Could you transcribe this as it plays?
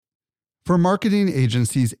For marketing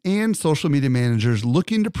agencies and social media managers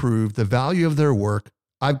looking to prove the value of their work,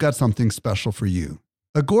 I've got something special for you.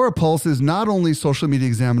 Agorapulse is not only Social Media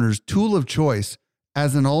Examiner's tool of choice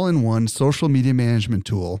as an all-in-one social media management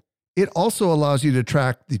tool, it also allows you to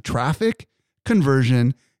track the traffic,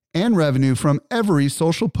 conversion, and revenue from every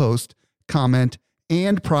social post, comment,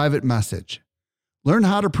 and private message. Learn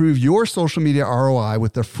how to prove your social media ROI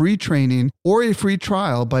with a free training or a free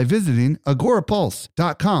trial by visiting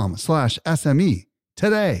agorapulse.com/SME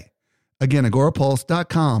today. Again,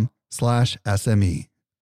 agorapulse.com/SME.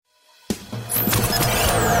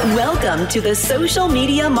 Welcome to the Social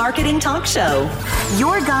Media Marketing Talk Show,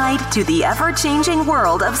 your guide to the ever-changing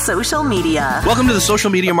world of social media. Welcome to the Social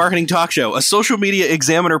Media Marketing Talk Show, a Social Media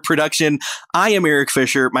Examiner production. I am Eric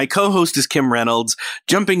Fisher. My co-host is Kim Reynolds.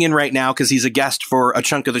 Jumping in right now because he's a guest for a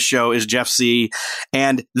chunk of the show is Jeff C.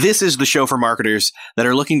 And this is the show for marketers that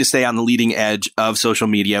are looking to stay on the leading edge of social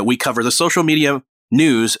media. We cover the social media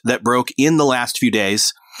news that broke in the last few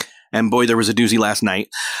days. And boy, there was a doozy last night.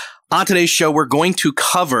 On today's show, we're going to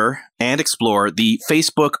cover and explore the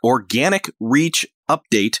Facebook organic reach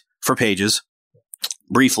update for pages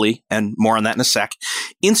briefly, and more on that in a sec.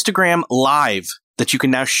 Instagram Live that you can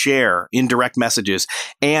now share in direct messages,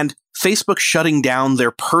 and Facebook shutting down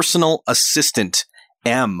their personal assistant,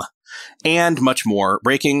 M, and much more.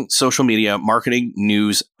 Breaking social media marketing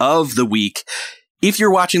news of the week. If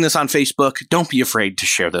you're watching this on Facebook, don't be afraid to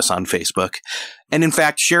share this on Facebook. And in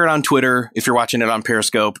fact, share it on Twitter if you're watching it on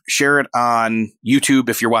Periscope. Share it on YouTube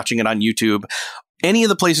if you're watching it on YouTube. Any of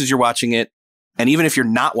the places you're watching it, and even if you're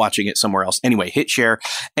not watching it somewhere else. Anyway, hit share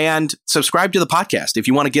and subscribe to the podcast. If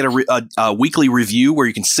you want to get a weekly review where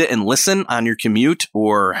you can sit and listen on your commute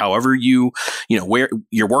or however where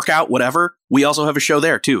your workout, whatever, we also have a show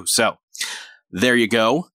there too. So there you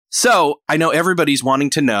go. So I know everybody's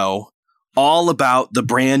wanting to know all about the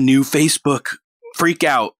brand new Facebook freak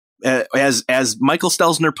out. As Michael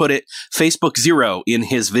Stelzner put it, Facebook Zero in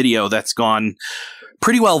his video that's gone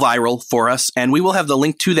pretty well viral for us. And we will have the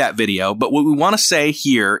link to that video. But what we want to say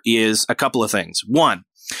here is a couple of things. One,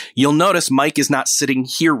 you'll notice Mike is not sitting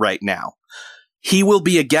here right now. He will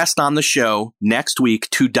be a guest on the show next week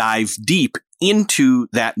to dive deep into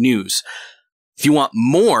that news. If you want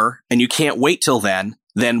more and you can't wait till then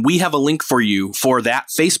we have a link for you for that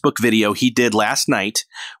Facebook video he did last night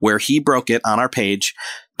where he broke it on our page.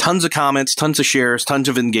 Tons of comments, tons of shares, tons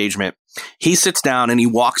of engagement. He sits down and he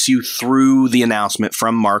walks you through the announcement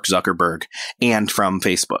from Mark Zuckerberg and from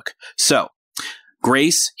Facebook. So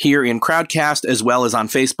Grace here in Crowdcast as well as on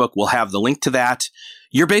Facebook will have the link to that.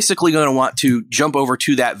 You're basically going to want to jump over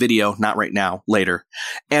to that video, not right now, later,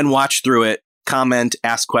 and watch through it, comment,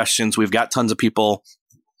 ask questions. We've got tons of people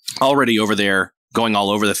already over there going all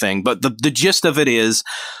over the thing. But the gist of it is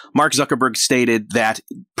Mark Zuckerberg stated that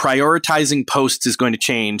prioritizing posts is going to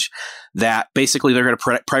change, that basically they're going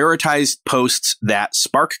to prioritize posts that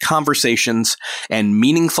spark conversations and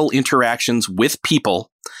meaningful interactions with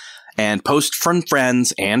people and post from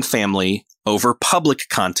friends and family over public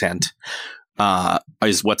content.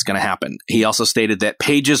 Is what's going to happen. He also stated that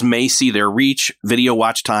pages may see their reach, video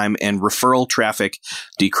watch time, and referral traffic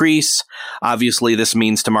decrease. Obviously, this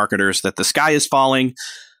means to marketers that the sky is falling.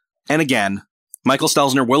 And again, Michael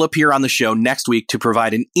Stelzner will appear on the show next week to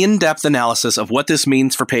provide an in-depth analysis of what this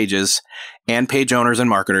means for pages and page owners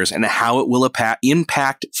and marketers and how it will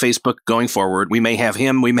impact Facebook going forward. We may have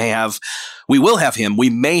him. We will have him.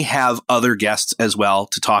 We may have other guests as well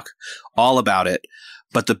to talk all about it.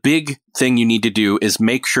 But the big thing you need to do is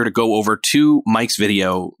make sure to go over to Mike's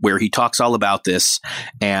video where he talks all about this.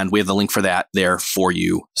 And we have the link for that there for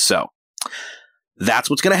you. So that's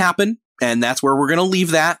what's going to happen. And that's where we're going to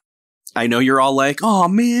leave that. I know you're all like, oh,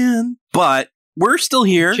 man, but we're still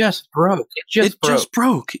here. It just broke. It just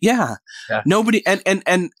broke. Yeah. Nobody.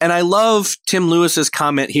 And I love Tim Lewis's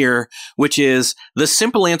comment here, which is the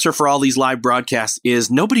simple answer for all these live broadcasts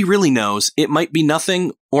is nobody really knows. It might be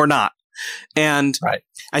nothing or not. And right.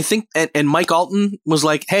 I think, and Mike Alton was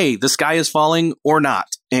like, hey, the sky is falling or not.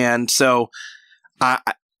 And so,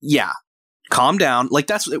 yeah, calm down. Like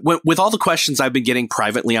that's with all the questions I've been getting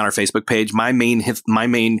privately on our Facebook page. My main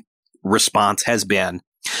response has been,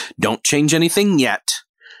 don't change anything yet,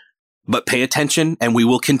 but pay attention and we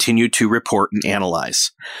will continue to report and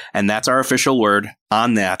analyze. And that's our official word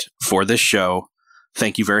on that for this show.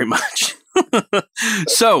 Thank you very much.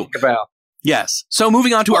 So, yes. So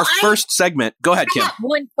moving on to our first segment. Go ahead, Kim. I have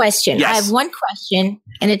one question. Yes. I have one question,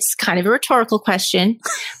 and it's kind of a rhetorical question,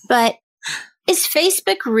 but is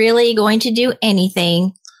Facebook really going to do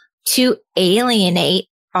anything to alienate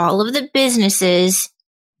all of the businesses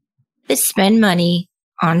that spend money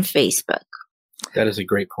on Facebook? That is a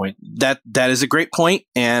great point. That is a great point,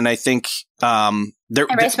 and I think I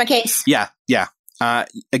rest my case. Yeah.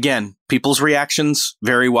 Again, people's reactions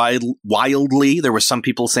vary wildly. There were some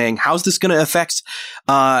people saying, "How's this going to affect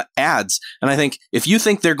ads?" And I think if you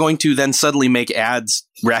think they're going to then suddenly make ads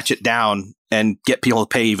ratchet down and get people to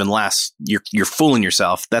pay even less, you're fooling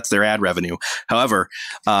yourself. That's their ad revenue. However,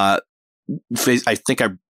 I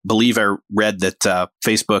believe I read that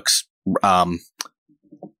Facebook's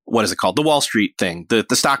what is it called? The Wall Street thing, the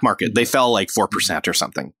stock market, they fell like 4% or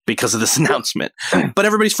something because of this announcement. But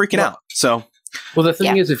everybody's freaking out. So, well, the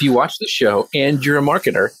thing is, if you watch the show and you're a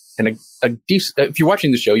marketer and if you're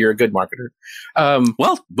watching the show, you're a good marketer.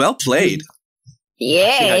 Well played.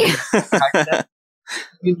 Yay.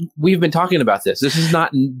 We've been talking about this. This is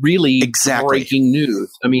not really breaking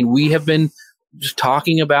news. I mean, we have been just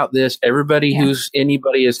talking about this. Anybody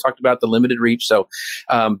has talked about the limited reach. So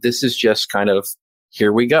this is just kind of,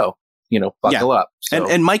 here we go, buckle up. So.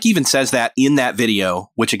 And Mike even says that in that video,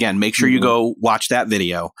 which again, make sure you go watch that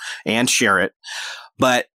video and share it.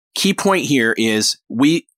 But key point here is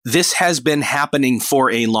this has been happening for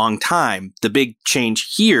a long time. The big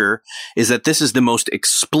change here is that this is the most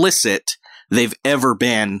explicit they've ever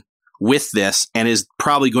been with this, and is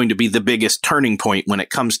probably going to be the biggest turning point when it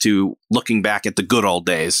comes to looking back at the good old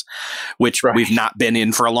days, which we've not been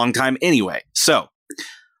in for a long time anyway. So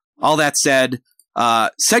all that said,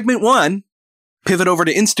 segment 1, pivot over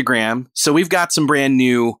to Instagram. So we've got some brand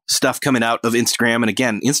new stuff coming out of Instagram. And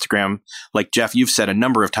again, Instagram, like Jeff, you've said a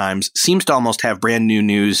number of times, seems to almost have brand new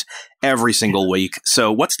news every single week.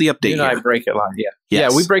 So what's the update here? I break it live. Yeah,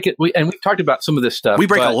 we break it. And we've talked about some of this stuff. We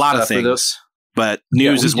break a lot of things, but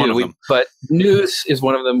news is one of them. But news is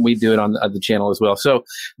one of them. We do it on the channel as well. So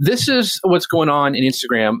this is what's going on in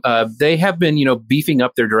Instagram. They have been, beefing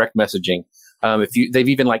up their direct messaging. They've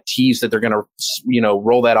even teased that they're going to,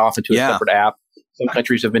 roll that off into a separate app. Some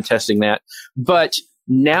countries have been testing that, but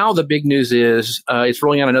now the big news is it's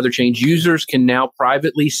rolling out another change. Users can now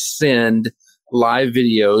privately send live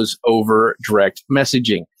videos over direct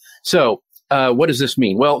messaging. So, what does this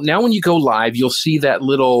mean? Well, now when you go live, you'll see that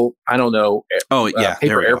little,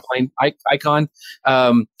 paper airplane icon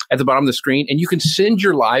at the bottom of the screen, and you can send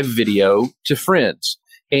your live video to friends.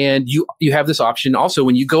 And you have this option also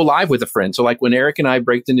when you go live with a friend. So like when Eric and I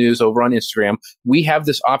break the news over on Instagram, we have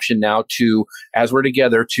this option now to, as we're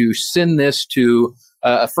together, to send this to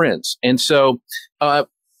friends. And so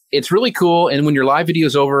it's really cool. And when your live video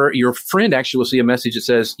is over, your friend actually will see a message that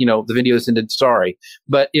says, the video is ended, sorry.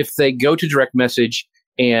 But if they go to direct message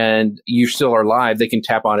and you still are live, they can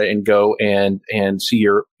tap on it and go and see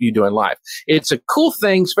you doing live. It's a cool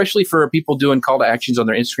thing, especially for people doing call to actions on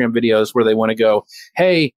their Instagram videos where they want to go,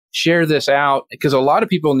 hey, share this out. Because a lot of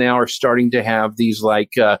people now are starting to have these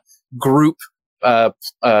group set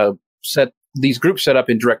up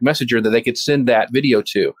in direct messenger that they could send that video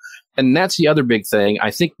to. And that's the other big thing.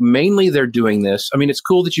 I think mainly they're doing this. I mean, it's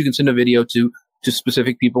cool that you can send a video to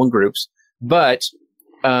specific people in groups, but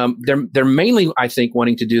they're mainly, I think,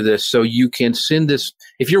 wanting to do this so you can send this.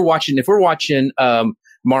 If we're watching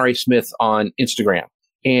Mari Smith on Instagram,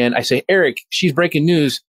 and I say, Eric, she's breaking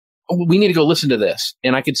news, we need to go listen to this,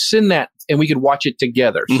 and I could send that, and we could watch it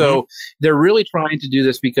together. Mm-hmm. So they're really trying to do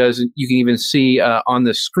this because you can even see on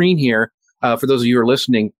the screen here, for those of you who are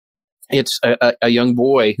listening, it's a young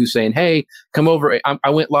boy who's saying, hey, come over. I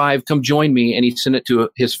went live. Come join me. And he sent it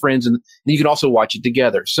to his friends, and you can also watch it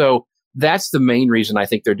together. So that's the main reason I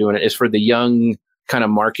think they're doing it, is for the young kind of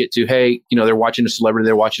market to, hey, they're watching a celebrity,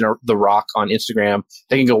 they're watching The Rock on Instagram.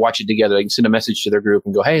 They can go watch it together. They can send a message to their group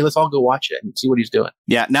and go, hey, let's all go watch it and see what he's doing.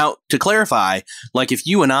 Yeah. Now, to clarify, if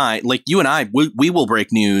you and I, we will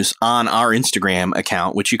break news on our Instagram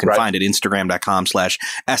account, which you can find at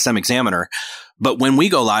instagram.com/smexaminer. But when we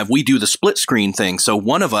go live, we do the split screen thing. So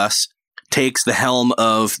one of us takes the helm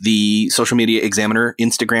of the Social Media Examiner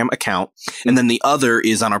Instagram account, and then the other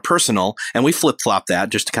is on our personal, and we flip-flop that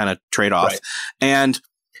just to kind of trade off. Right. And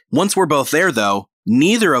once we're both there, though,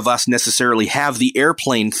 neither of us necessarily have the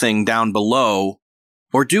airplane thing down below,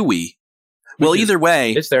 or do we? Well, either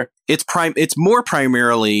way, it's there. It's more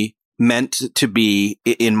primarily meant to be,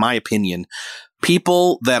 in my opinion,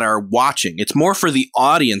 people that are watching. It's more for the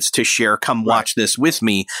audience to share, come watch this with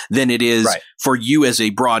me, than it is for you as a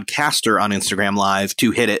broadcaster on Instagram Live to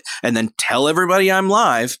hit it and then tell everybody I'm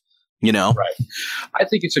live, Right. I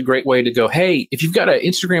think it's a great way to go, hey, if you've got an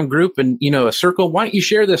Instagram group and, a circle, why don't you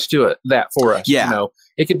share this that for us? Yeah.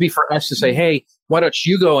 It could be for us to say, hey, why don't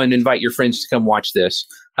you go and invite your friends to come watch this?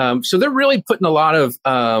 So they're really putting a lot of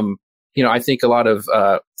I think a lot of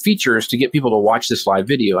features to get people to watch this live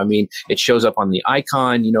video. I mean, it shows up on the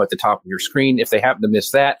icon, at the top of your screen. If they happen to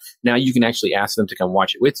miss that, now you can actually ask them to come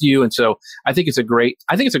watch it with you. And so I think it's a great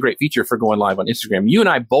feature for going live on Instagram. You and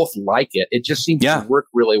I both like it. It just seems to work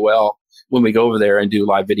really well when we go over there and do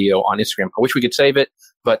live video on Instagram. I wish we could save it,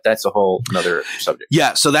 but that's a whole another subject.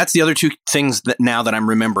 Yeah. So that's the other two things that now that I'm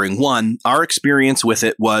remembering. One, our experience with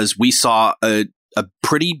it was we saw a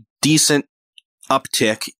pretty decent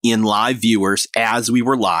uptick in live viewers as we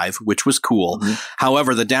were live, which was cool. Mm-hmm.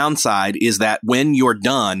 However, the downside is that when you're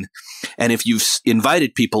done, and if you've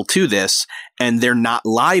invited people to this and they're not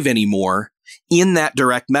live anymore, in that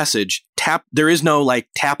direct message, there is no like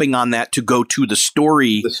tapping on that to go to the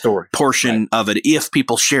story portion of it if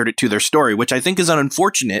people shared it to their story, which I think is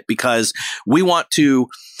unfortunate because we want to,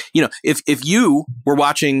 if you were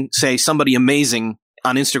watching, say, somebody amazing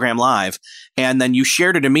on Instagram Live, and then you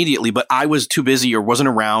shared it immediately, but I was too busy or wasn't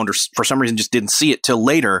around or for some reason just didn't see it till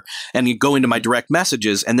later, and you go into my direct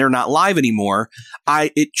messages and they're not live anymore,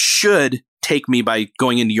 it should take me by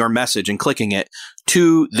going into your message and clicking it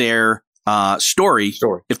to their story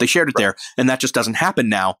if they shared it there, and that just doesn't happen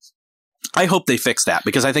now. I hope they fix that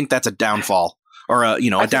because I think that's a downfall or a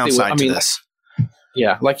downside to this.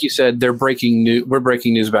 Yeah, like you said, we're breaking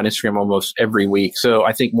news about Instagram almost every week. So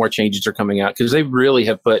I think more changes are coming out because they really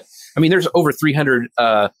have there's over 300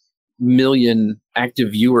 million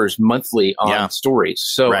active viewers monthly on stories.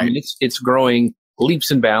 So it's growing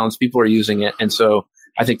leaps and bounds. People are using it. And so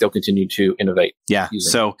I think they'll continue to innovate. Yeah.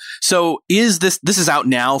 So is this is out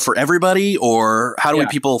now for everybody, or how do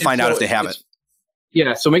people find out if they have it?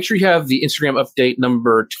 Yeah, so make sure you have the Instagram update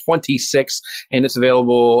number 26, and it's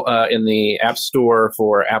available in the App Store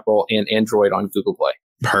for Apple and Android on Google Play.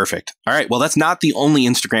 Perfect. All right. Well, that's not the only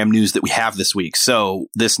Instagram news that we have this week. So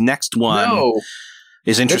this next one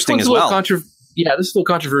is interesting as well. This is a little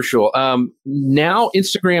controversial. Now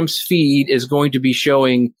Instagram's feed is going to be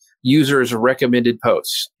showing users' recommended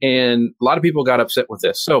posts, and a lot of people got upset with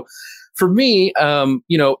this. So for me,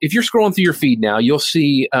 if you're scrolling through your feed now, you'll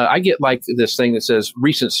see, I get like this thing that says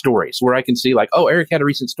recent stories where I can see like, oh, Eric had a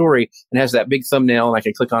recent story and has that big thumbnail and I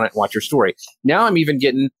can click on it and watch your story. Now I'm even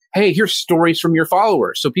getting, hey, here's stories from your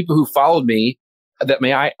followers. So people who followed me that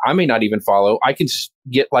I may not even follow, I can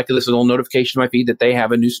get like this little notification in my feed that they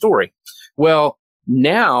have a new story. Well,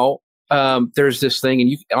 now there's this thing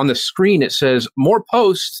and on the screen, it says more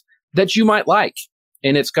posts that you might like.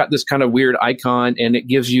 And it's got this kind of weird icon, and it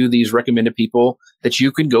gives you these recommended people that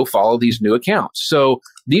you can go follow these new accounts. So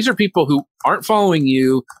these are people who aren't following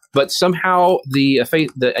you, but somehow the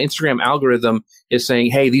Instagram algorithm is saying,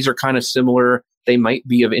 hey, these are kind of similar. They might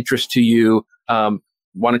be of interest to you. Why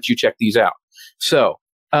don't you check these out? So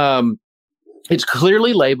it's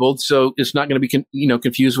clearly labeled, so it's not going to be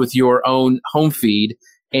confused with your own home feed.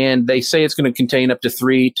 And they say it's going to contain up to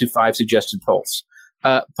 3 to 5 suggested posts.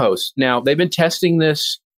 Now, they've been testing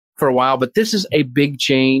this for a while, but this is a big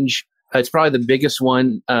change. It's probably the biggest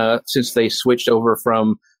one since they switched over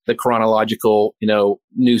from the chronological,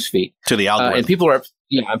 news feed to the algorithm. And people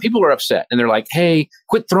are upset, and they're like, "Hey,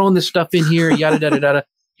 quit throwing this stuff in here, yada yada yada."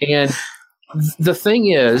 And the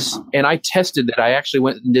thing is, and I tested that. I actually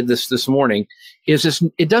went and did this morning. Is this?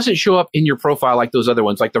 It doesn't show up in your profile like those other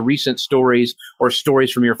ones, like the recent stories or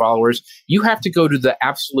stories from your followers. You have to go to the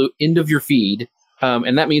absolute end of your feed.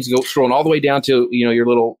 And that means scrolling all the way down to, your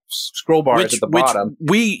little scroll bars at the bottom.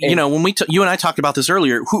 When you and I talked about this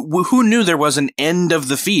earlier, who knew there was an end of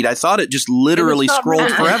the feed? I thought it just literally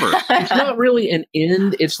scrolled forever. It's not really an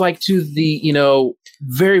end. It's like to the,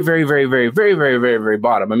 very, very, very, very, very, very, very, very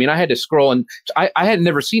bottom. I mean, I had to scroll and I had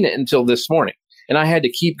never seen it until this morning. And I had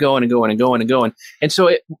to keep going and going and going and going. And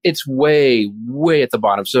so it's way, way at the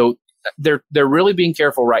bottom. So they're really being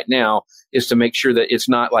careful right now is to make sure that it's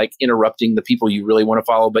not like interrupting the people you really want to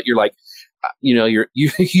follow, but you're like, you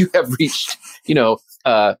have reached,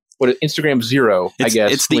 Instagram zero, I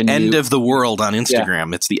guess. It's the end of the world on Instagram.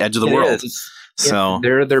 Yeah. It's the edge of the world. So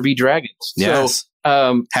there be dragons. Yes.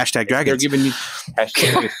 So, hashtag dragons. They're giving you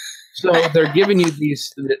hashtag. So they're giving you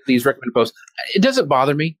these recommended posts. It doesn't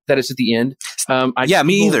bother me that it's at the end.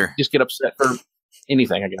 Me either. Just get upset for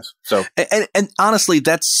anything, I guess. So, and honestly,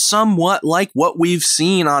 that's somewhat like what we've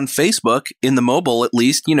seen on Facebook in the mobile, at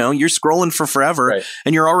least. You're scrolling for forever, right,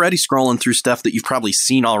 and you're already scrolling through stuff that you've probably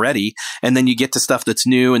seen already, and then you get to stuff that's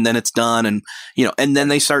new, and then it's done, and and then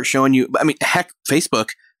they start showing you. I mean, heck, Facebook,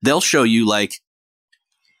 they'll show you like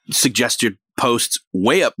suggested posts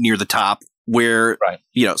way up near the top where, Right.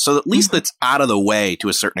 so at least that's out of the way to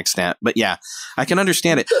a certain extent. But yeah, I can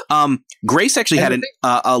understand it. Grace actually had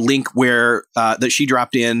a link where that she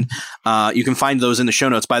dropped in. You can find those in the show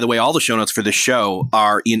notes. By the way, all the show notes for this show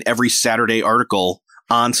are in every Saturday article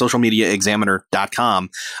on socialmediaexaminer.com.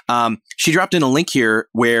 She dropped in a link here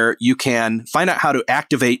where you can find out how to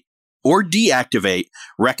activate or deactivate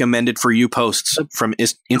recommended for you posts from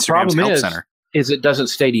Instagram's Help Center. Is it doesn't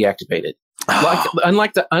stay deactivated.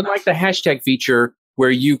 Unlike the hashtag feature where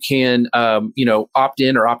you can opt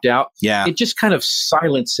in or opt out. Yeah. It just kind of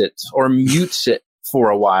silences it or mutes it for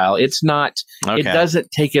a while. It's not. Okay. It doesn't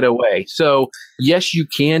take it away. So yes, you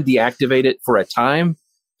can deactivate it for a time,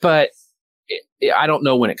 but I don't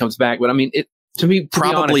know when it comes back. But I mean, to me,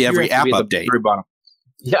 probably every app update.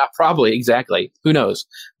 Yeah, probably exactly. Who knows?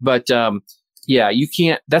 But yeah, you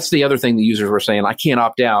can't. That's the other thing the users were saying. I can't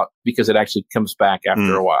opt out because it actually comes back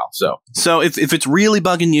after a while. So if it's really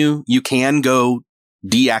bugging you, you can go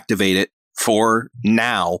deactivate it for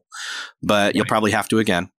now, but you'll probably have to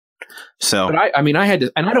again. So, but I had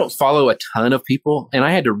to, and I don't follow a ton of people, and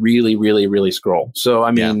I had to really, really, really scroll. So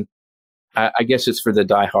I mean, I guess it's for the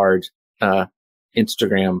diehard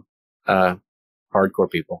Instagram hardcore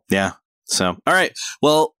people. Yeah. So, all right.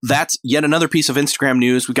 Well, that's yet another piece of Instagram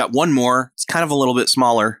news. We got one more. It's kind of a little bit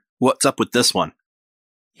smaller. What's up with this one?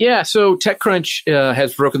 Yeah. So TechCrunch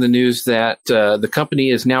has broken the news that the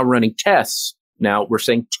company is now running tests. Now we're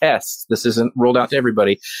saying tests. This isn't rolled out to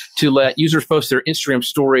everybody, to let users post their Instagram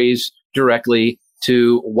stories directly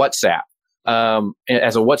to WhatsApp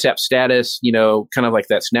as a WhatsApp status, kind of like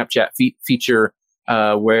that Snapchat feature.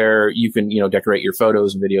 Where you can, decorate your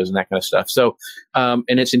photos and videos and that kind of stuff. So, and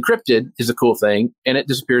it's encrypted is a cool thing, and it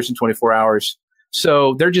disappears in 24 hours.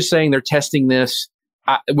 So they're just saying they're testing this.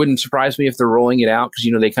 It wouldn't surprise me if they're rolling it out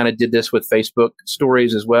because, they kind of did this with Facebook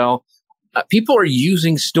stories as well. People are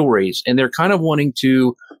using stories, and they're kind of wanting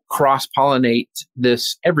to cross-pollinate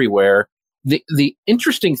this everywhere. The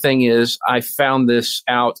interesting thing is, I found this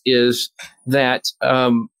out, is that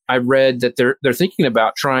I read that they're thinking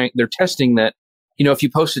about they're testing that. If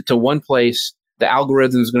you post it to one place, the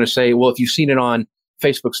algorithm is going to say, well, if you've seen it on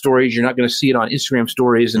Facebook stories, you're not going to see it on Instagram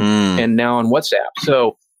stories and now on WhatsApp.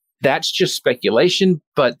 So that's just speculation,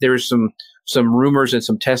 but there's some rumors and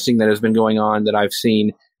some testing that has been going on that I've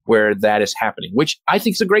seen where that is happening, which I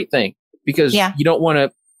think is a great thing because you don't want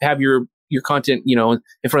to have your content,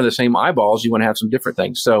 in front of the same eyeballs. You want to have some different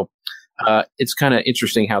things. So it's kind of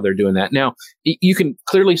interesting how they're doing that. Now, you can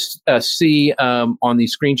clearly see on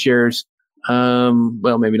these screen shares,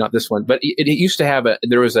 well, maybe not this one, but it used to have it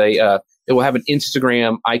will have an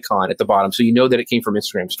Instagram icon at the bottom. So that it came from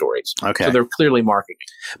Instagram stories. Okay. So they're clearly marketing.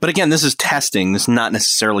 But again, this is testing. This is not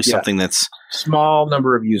necessarily something that's small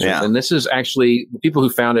number of users. Yeah. And this is actually, the people who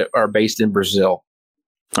found it are based in Brazil.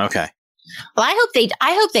 Okay. Well, I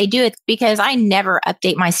hope they do it because I never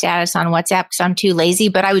update my status on WhatsApp because I'm too lazy,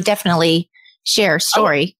 but I would definitely share a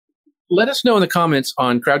story. Let us know in the comments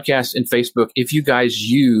on Crowdcast and Facebook if you guys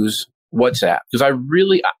use WhatsApp, because I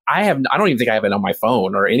don't even think I have it on my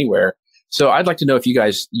phone or anywhere. So I'd like to know if you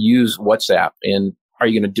guys use WhatsApp, and are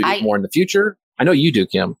you going to do it more in the future? I know you do,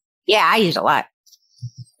 Kim. Yeah, I use it a lot.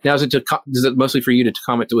 Now, is it mostly for you to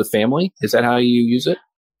comment with family? Is that how you use it?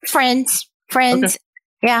 Friends. Okay.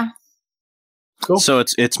 Yeah. Cool. So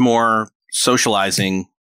it's more socializing.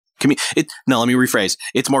 Let me rephrase.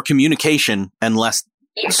 It's more communication and less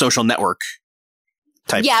social network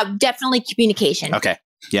type. Yeah, definitely communication. Okay.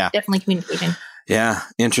 Yeah. Definitely communication. Yeah.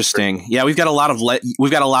 Interesting. Yeah. We've got a lot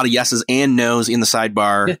of yeses and nos in the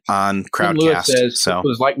sidebar on Crowdcast. Says so it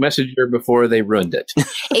was like Messenger before they ruined it.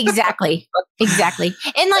 Exactly.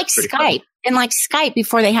 And like Skype. And like Skype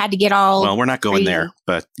before they had to get all. Well, we're not going there,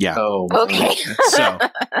 but yeah. Oh, okay. So,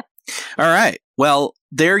 all right. Well,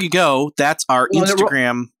 there you go. That's our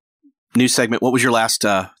Instagram news segment. What was your last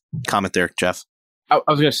comment there, Jeff? I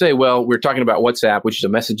was going to say, well, we're talking about WhatsApp, which is a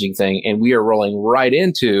messaging thing, and we are rolling right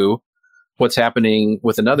into what's happening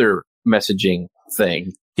with another messaging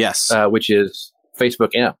thing. Yes. Which is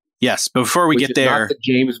Facebook M. Yes. But before we get there. Not the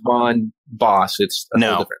James Bond boss. It's a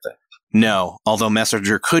whole different thing. No. Although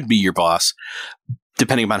Messenger could be your boss,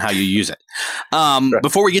 depending upon how you use it.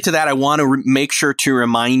 Before we get to that, I want to make sure to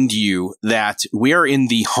remind you that we are in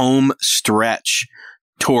the home stretch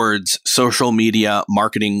towards social media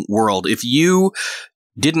marketing world. If you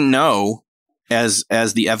didn't know, as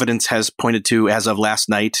the evidence has pointed to as of last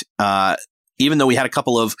night, even though we had a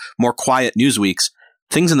couple of more quiet news weeks,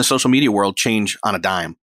 things in the social media world change on a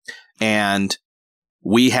dime. And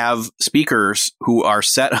we have speakers who are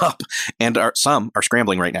set up and some are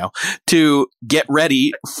scrambling right now to get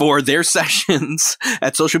ready for their sessions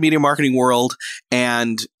at Social Media Marketing World.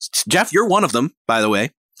 And Jeff, you're one of them, by the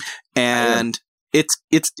way. And I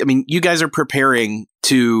mean, you guys are preparing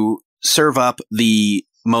to serve up the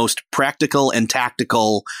most practical and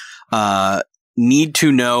tactical, need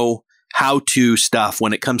to know how to stuff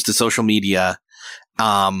when it comes to social media.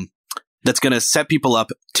 That's going to set people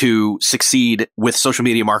up to succeed with social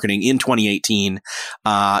media marketing in 2018.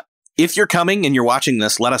 If you're coming and you're watching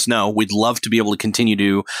this, let us know. We'd love to be able to continue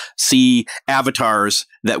to see avatars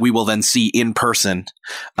that we will then see in person,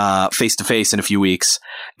 face to face in a few weeks.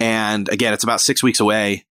 And again, it's about 6 weeks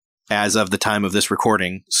away as of the time of this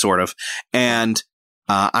recording, sort of. And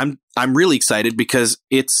I'm really excited because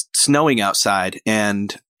it's snowing outside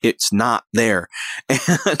and it's not there.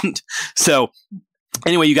 And so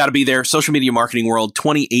anyway, you got to be there. Social Media Marketing World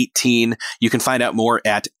 2018. You can find out more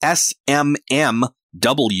at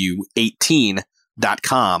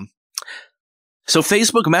smmw18.com. So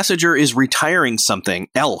Facebook Messenger is retiring something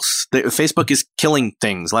else. Facebook is killing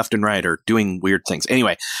things left and right or doing weird things.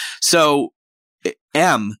 Anyway, so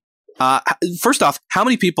first off, how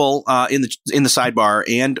many people in the sidebar,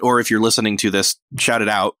 and or if you're listening to this, shout it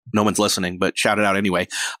out. No one's listening, but shout it out anyway.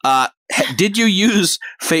 Did you use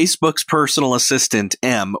Facebook's personal assistant,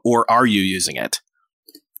 M, or are you using it?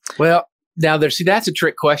 Well, now that's a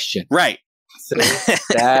trick question, right? So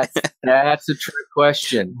that's a trick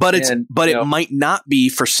question, but it might not be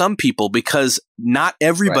for some people because not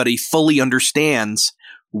everybody fully understands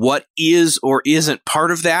what is or isn't part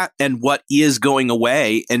of that and what is going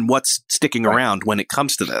away and what's sticking around when it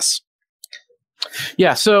comes to this.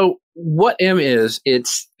 Yeah. So what M is, it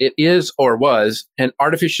is or was an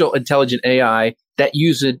artificial intelligent AI that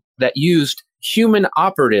used human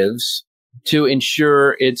operatives to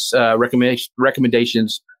ensure its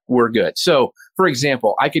recommendations were good. So, for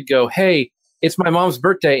example, I could go, "Hey, it's my mom's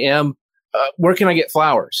birthday, M. Where can I get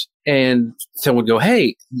flowers?" And someone would go,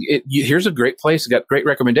 "Hey, here's a great place. It's got great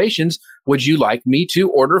recommendations. Would you like me to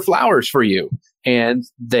order flowers for you?" And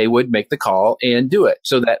they would make the call and do it.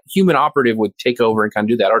 So that human operative would take over and kind of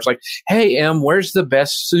do that. Or it's like, "Hey, Em, where's the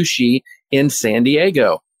best sushi in San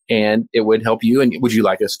Diego?" And it would help you. And would you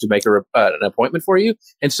like us to make an appointment for you?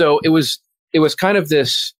 And so it was kind of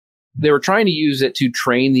this. They were trying to use it to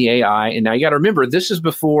train the AI. And now you got to remember, this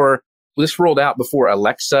rolled out before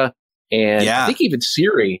Alexa, and I think even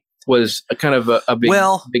Siri was a kind of a big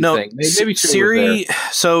thing. Maybe Siri.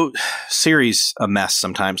 So Siri's a mess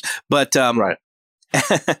sometimes, but right.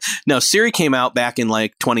 No, Siri came out back in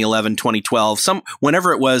like 2011, 2012.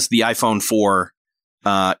 Whenever it was, the iPhone 4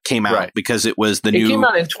 came out because it was the new. It came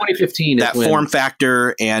out in 2015. That form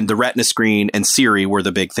factor and the Retina screen and Siri were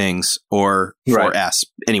the big things, or 4S.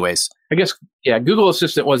 Anyways, I guess Google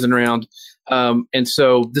Assistant wasn't around, and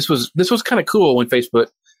so this was kind of cool when Facebook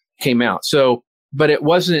came out. So, but it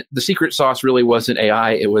wasn't, the secret sauce really wasn't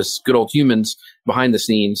AI. It was good old humans behind the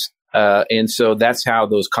scenes. And so that's how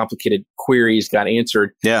those complicated queries got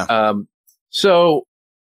answered. Yeah. So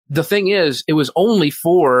the thing is, it was only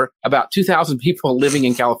for about 2,000 people living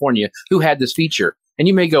in California who had this feature. And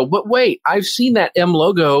you may go, but wait, I've seen that M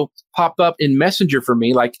logo pop up in Messenger for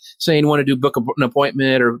me, like saying, want to book an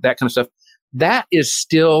appointment or that kind of stuff. That is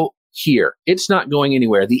still here. It's not going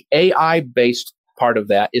anywhere. The AI-based part of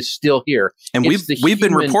that is still here, and we've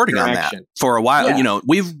been reporting on that for a while. You know,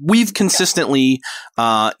 we've consistently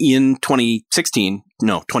in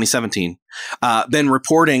 2017, been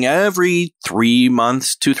reporting every 3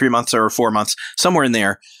 months, 2-3 months, or 4 months, somewhere in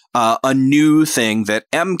there, a new thing that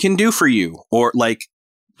M can do for you, or like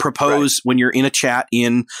propose when you're in a chat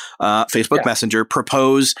in Facebook Messenger,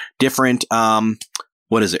 propose different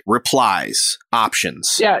replies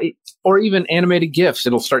options. Yeah. Or even animated GIFs.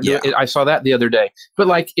 It'll start doing it. I saw that the other day. But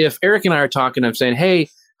like if Eric and I are talking, I'm saying, "Hey,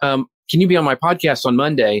 can you be on my podcast on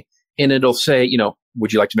Monday?" And it'll say,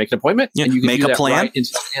 "Would you like to make an appointment?" Yeah, and you can make do a that plan. Right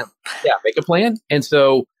inside him. Yeah, make a plan. And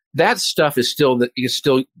so that stuff is still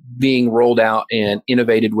being rolled out and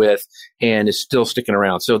innovated with, and is still sticking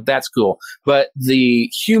around. So that's cool. But the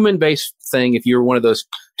human-based thing, if you're one of those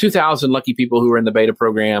 2,000 lucky people who are in the beta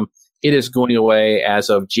program, it is going away as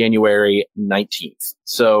of January 19th.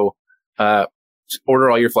 So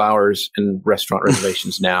order all your flowers and restaurant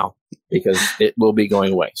reservations now, because it will be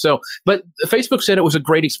going away. So, but Facebook said it was a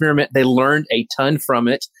great experiment. They learned a ton from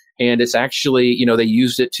it, and it's actually, they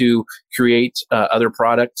used it to create other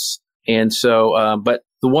products. And so, but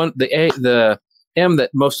the M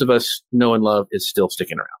that most of us know and love is still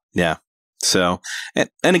sticking around. Yeah. So,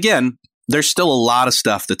 and again, there's still a lot of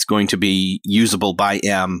stuff that's going to be usable by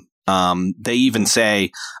M They even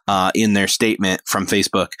say in their statement from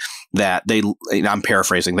Facebook that I'm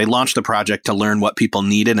paraphrasing, they launched the project to learn what people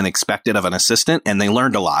needed and expected of an assistant, and they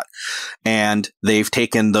learned a lot. And they've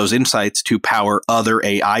taken those insights to power other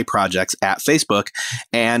AI projects at Facebook,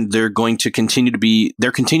 and they're continue to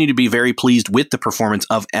be very pleased with the performance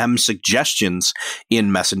of M suggestions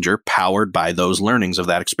in Messenger powered by those learnings of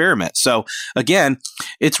that experiment. So again,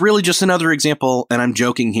 it's really just another example, and I'm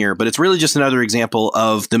joking here, but it's really just another example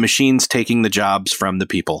of the machines taking the jobs from the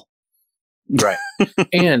people. Right.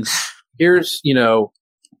 And here's,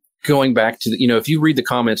 going back to if you read the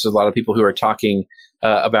comments of a lot of people who are talking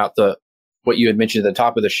about what you had mentioned at the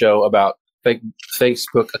top of the show about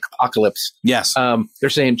Facebook apocalypse. Yes. They're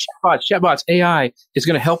saying chatbots, AI is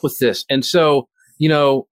going to help with this. And so,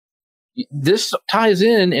 this ties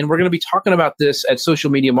in, and we're going to be talking about this at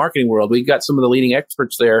Social Media Marketing World. We've got some of the leading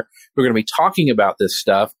experts there who are going to be talking about this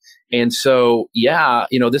stuff. And so,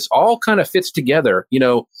 this all kind of fits together.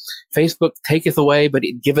 Facebook taketh away, but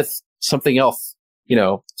it giveth something else,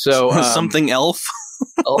 so something else.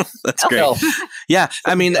 That's great. Elf. Yeah.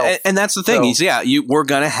 I mean, and that's the thing is, we're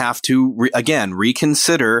going to have to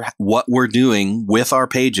reconsider what we're doing with our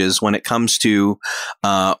pages when it comes to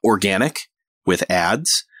organic, with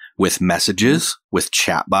ads, with messages, with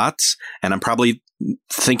chatbots. And I'm probably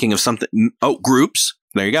thinking of something. Oh, groups.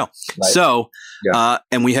 There you go. Right. So,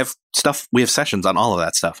 and we have sessions on all of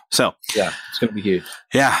that stuff. So, yeah, it's going to be huge.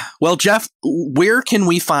 Yeah. Well, Jeff, where can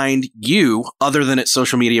we find you other than at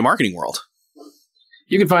Social Media Marketing World?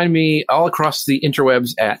 You can find me all across the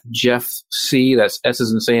interwebs at Jeff C. That's S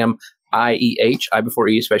as in Sam, IEH, I before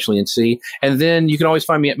E, especially in C. And then you can always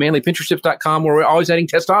find me at manlypinterest.com, where we're always adding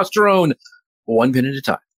testosterone one pin at a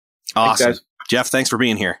time. Awesome. Thanks, guys. Jeff, thanks for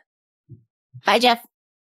being here. Bye, Jeff.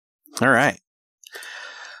 All right.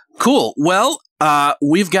 Cool. Well,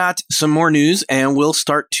 we've got some more news, and we'll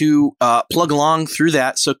start to plug along through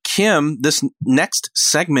that. So, Kim, this next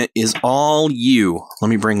segment is all you. Let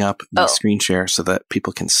me bring up the screen share so that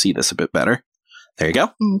people can see this a bit better. There you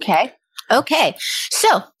go. Okay.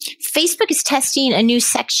 So, Facebook is testing a new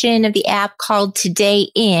section of the app called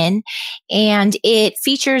Today In, and it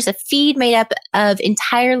features a feed made up of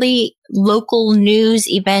entirely local news,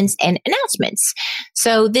 events, and announcements.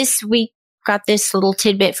 So, this week, got this little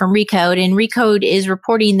tidbit from Recode, and Recode is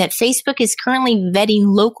reporting that Facebook is currently vetting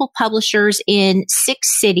local publishers in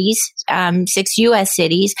 6 cities, 6 U.S.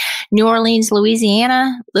 cities: New Orleans,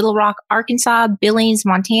 Louisiana; Little Rock, Arkansas; Billings,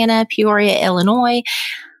 Montana; Peoria, Illinois;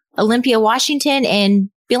 Olympia, Washington; and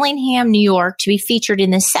Bellingham, New York, to be featured in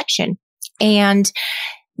this section. And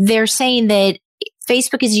they're saying that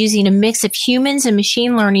Facebook is using a mix of humans and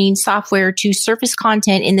machine learning software to surface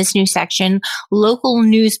content in this new section. Local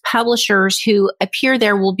news publishers who appear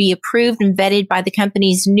there will be approved and vetted by the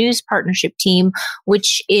company's news partnership team,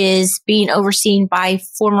 which is being overseen by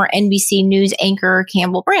former NBC News anchor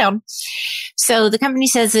Campbell Brown. So the company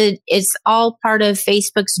says that it's all part of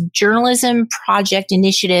Facebook's Journalism Project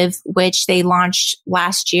initiative, which they launched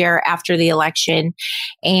last year after the election.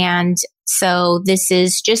 And so this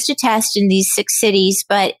is just a test in these 6 cities,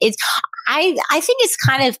 but I think it's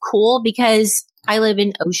kind of cool because I live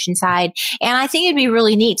in Oceanside, and I think it'd be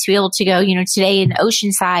really neat to be able to go, today in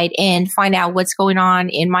Oceanside and find out what's going on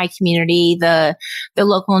in my community, the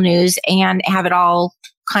local news, and have it all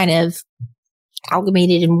kind of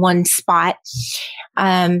amalgamated in one spot.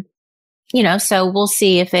 So we'll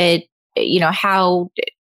see if it,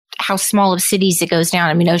 how small of cities it goes down.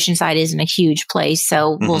 I mean, Oceanside isn't a huge place,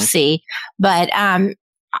 so we'll see. But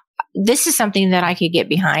this is something that I could get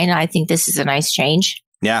behind. I think this is a nice change.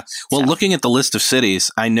 Yeah. Well, looking at the list of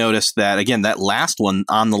cities, I noticed that, again, that last one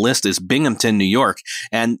on the list is Binghamton, New York.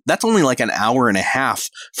 And that's only like an hour and a half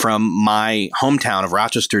from my hometown of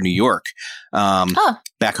Rochester, New York,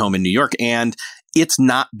 back home in New York. And it's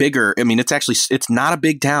not bigger. I mean, it's not a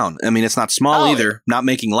big town. I mean, it's not small either, not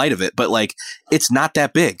making light of it, but it's not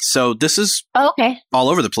that big. So this is all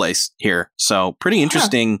over the place here. So pretty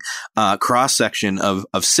interesting cross section of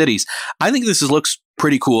cities. I think this looks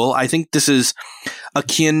pretty cool. I think this is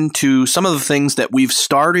akin to some of the things that we've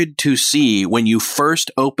started to see when you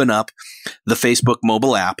first open up the Facebook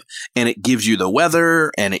mobile app, and it gives you the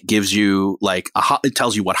weather, and it gives you it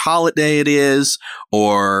tells you what holiday it is,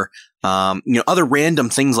 or other random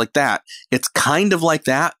things like that. It's kind of like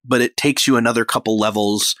that, but it takes you another couple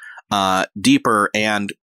levels deeper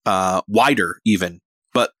and wider even,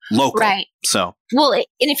 but local. Right. So, well, and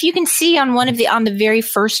if you can see on on the very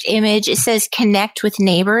first image, it says connect with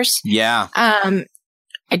neighbors. Yeah.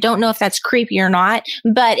 I don't know if that's creepy or not,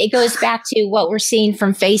 but it goes back to what we're seeing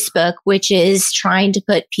from Facebook, which is trying to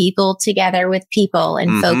put people together with people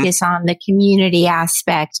and focus on the community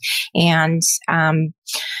aspect. And,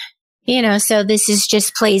 so this is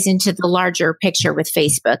just plays into the larger picture with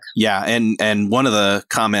Facebook. Yeah. And one of the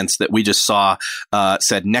comments that we just saw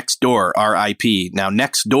said Nextdoor, RIP. Now,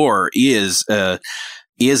 Nextdoor is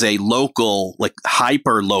a local, like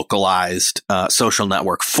hyper localized social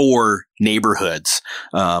network for neighborhoods.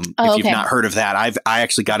 If you've not heard of that, I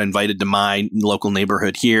actually got invited to my local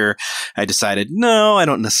neighborhood here. I decided, no, I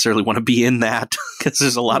don't necessarily want to be in that because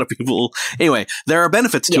there's a lot of people. Anyway, there are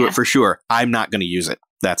benefits to it for sure. I'm not going to use it.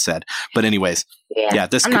 That said, but anyways,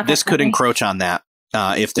 this could encroach on that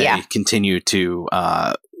if they continue to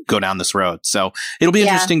go down this road. So it'll be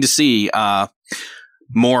interesting to see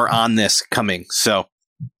more on this coming. So.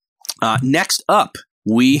 Next up,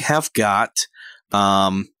 we have got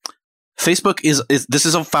Facebook this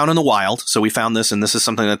is found in the wild. So we found this, and this is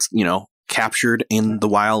something that's, captured in the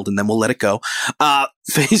wild, and then we'll let it go.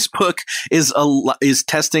 Facebook is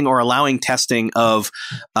testing or allowing testing of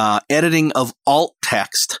editing of alt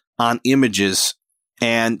text on images.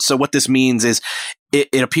 And so what this means is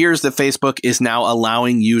it appears that Facebook is now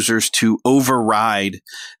allowing users to override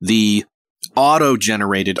the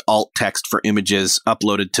auto-generated alt text for images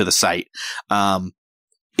uploaded to the site.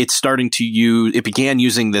 It began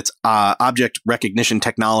using this object recognition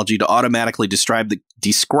technology to automatically describe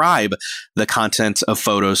the contents of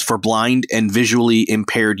photos for blind and visually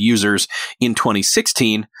impaired users in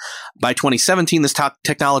 2016. By 2017, this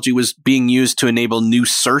technology was being used to enable new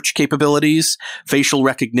search capabilities, facial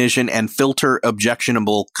recognition, and filter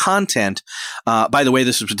objectionable content. By the way,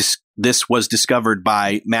 this was discovered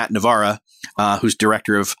by Matt Navarra, who's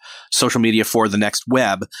director of social media for The Next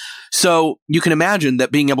Web. So you can imagine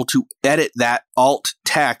that being able to edit that alt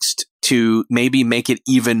text to maybe make it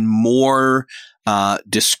even more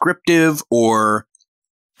descriptive or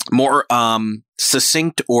more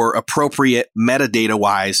succinct or appropriate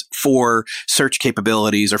metadata-wise for search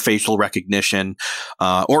capabilities or facial recognition,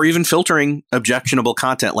 or even filtering objectionable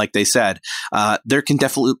content, like they said. There can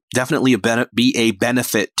definitely be a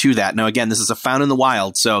benefit to that. Now, again, this is found in the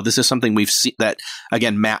wild, so this is something we've seen that,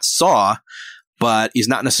 again, Matt saw, but is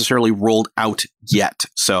not necessarily rolled out yet.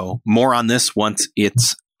 So more on this once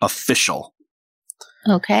it's official.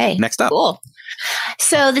 Okay. Next up. Cool.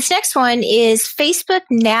 So this next one is Facebook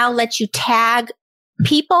now lets you tag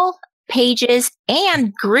people, pages,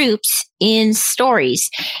 and groups in stories.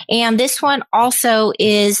 And this one also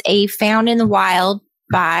is a found in the wild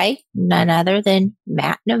by none other than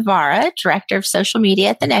Matt Navarra, director of social media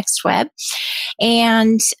at The Next Web.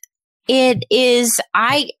 And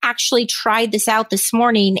I actually tried this out this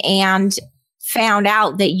morning and found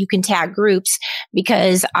out that you can tag groups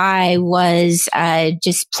because I was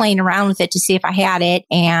just playing around with it to see if I had it.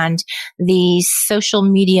 And the Social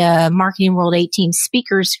Media Marketing World 18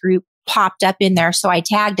 speakers group popped up in there. So I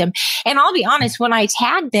tagged them. And I'll be honest, when I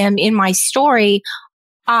tagged them in my story,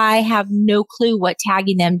 I have no clue what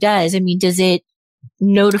tagging them does. I mean, does it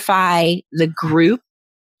notify the group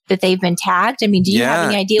that they've been tagged? I mean, do you have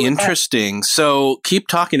any idea? Interesting. So keep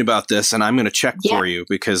talking about this, and I'm going to check for you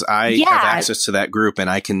because I have access to that group, and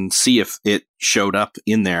I can see if it showed up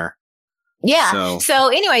in there. Yeah. So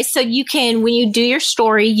anyway, so you can, when you do your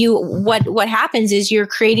story, what happens is you're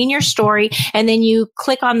creating your story, and then you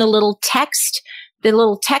click on the little text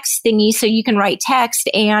thingy so you can write text.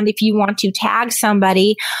 And if you want to tag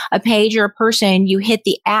somebody, a page or a person, you hit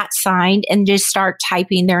the @ sign and just start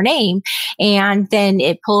typing their name. And then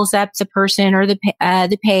it pulls up the person or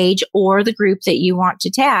the page or the group that you want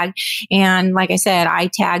to tag. And like I said,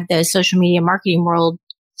 I tagged the Social Media Marketing World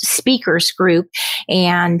speakers group.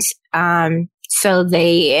 And, and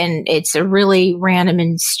it's a really random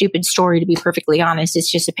and stupid story, to be perfectly honest.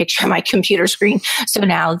 It's just a picture of my computer screen. So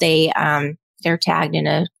now they're tagged in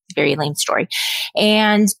a very lame story.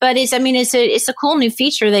 But it's a cool new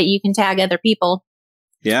feature that you can tag other people.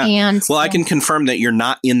 Yeah. And I can confirm that you're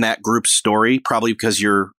not in that group story, probably because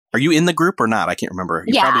are you in the group or not? I can't remember.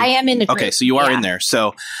 I am in the group. Okay. So you are in there.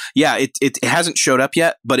 So it hasn't showed up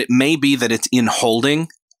yet, but it may be that it's in holding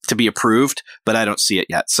to be approved, but I don't see it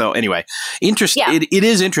yet. So anyway, interesting. Yeah. It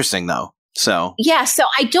is interesting though. So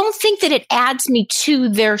I don't think that it adds me to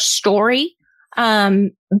their story.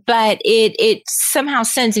 But it somehow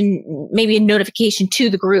sends maybe a notification to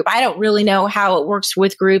the group. I don't really know how it works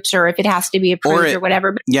with groups or if it has to be approved or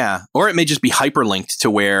whatever. Or it may just be hyperlinked to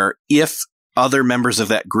where if other members of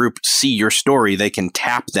that group see your story, they can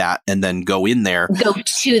tap that and then go in there. Go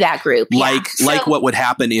to that group. Like what would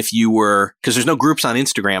happen if you were, because there's no groups on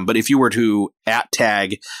Instagram, but if you were to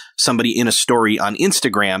 @tag somebody in a story on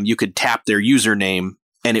Instagram, you could tap their username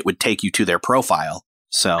and it would take you to their profile.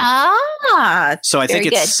 So I think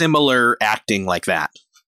it's similar acting like that.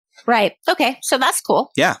 Right. Okay. So that's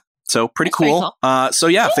cool. Yeah. So pretty cool.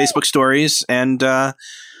 Facebook stories and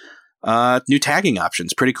new tagging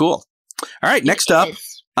options. Pretty cool. All right. Next up,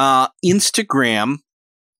 Instagram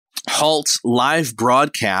halts live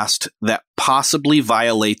broadcast that possibly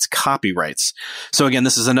violates copyrights. So again,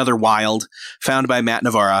 this is another wild found by Matt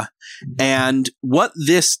Navarra. And what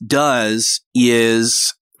this does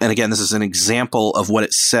is, and again, this is an example of what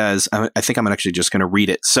it says. I think I'm actually just going to read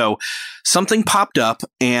it. So something popped up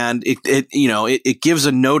and it gives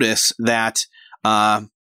a notice that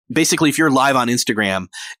basically if you're live on Instagram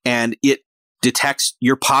and it detects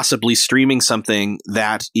you're possibly streaming something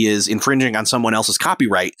that is infringing on someone else's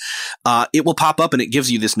copyright, it will pop up and it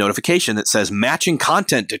gives you this notification that says matching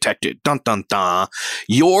content detected. Dun, dun, dun.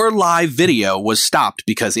 Your live video was stopped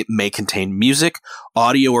because it may contain music,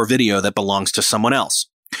 audio, or video that belongs to someone else.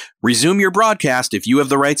 Resume your broadcast if you have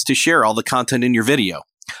the rights to share all the content in your video.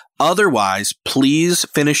 Otherwise, please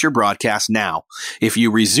finish your broadcast now. If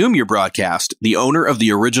you resume your broadcast, the owner of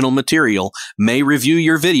the original material may review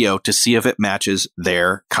your video to see if it matches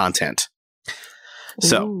their content.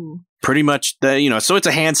 So pretty much, so it's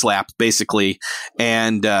a hand slap basically.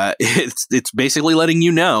 And it's basically letting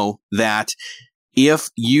you know that if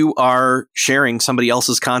you are sharing somebody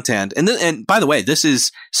else's content, and by the way, this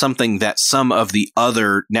is something that some of the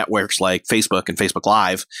other networks like Facebook and Facebook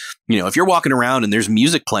Live, if you're walking around and there's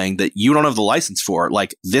music playing that you don't have the license for,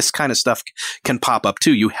 like this kind of stuff can pop up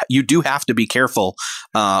too. You do have to be careful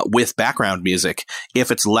with background music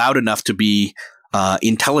if it's loud enough to be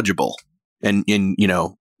intelligible. And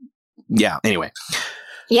anyway.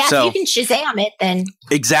 Yeah, so, if you can Shazam it, then.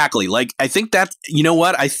 Exactly. Like, I think that,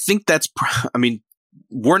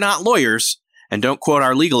 we're not lawyers and don't quote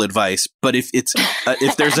our legal advice, but if it's,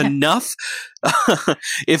 if there's enough,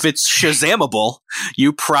 if it's Shazamable,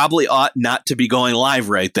 you probably ought not to be going live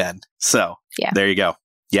right then. So, There you go.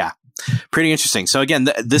 Yeah. Pretty interesting. So again,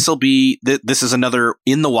 this is another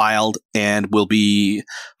in the wild and will be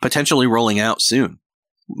potentially rolling out soon.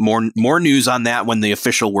 More news on that when the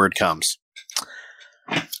official word comes.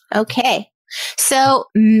 Okay. So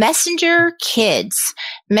Messenger Kids.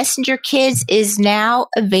 Messenger Kids is now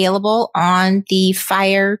available on the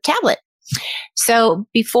Fire tablet. So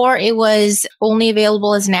before it was only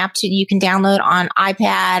available as an app you can download on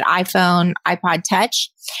iPad, iPhone, iPod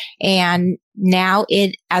Touch. And now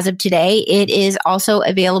as of today, it is also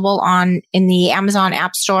available in the Amazon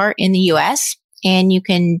App Store in the US. And you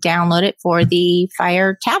can download it for the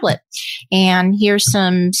Fire tablet. And here's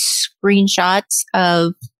some screenshots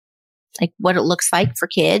of like what it looks like for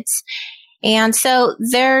kids. And so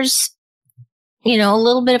there's, a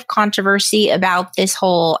little bit of controversy about this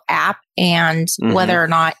whole app and whether or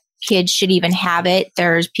not kids should even have it.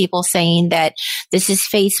 There's people saying that this is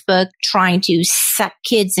Facebook trying to suck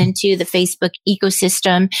kids into the Facebook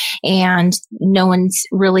ecosystem and no one's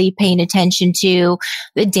really paying attention to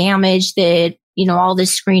the damage that, all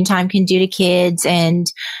this screen time can do to kids. And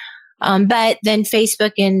but then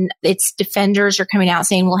Facebook and its defenders are coming out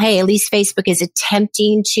saying, well, hey, at least Facebook is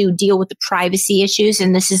attempting to deal with the privacy issues.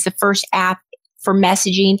 And this is the first app for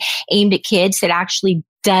messaging aimed at kids that actually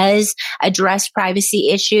does address privacy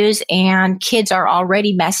issues. And kids are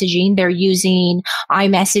already messaging. They're using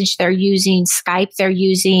iMessage. They're using Skype. They're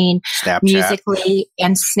using Snapchat. Musical.ly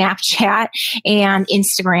and Snapchat and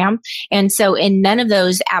Instagram. And so, and none of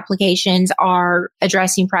those applications are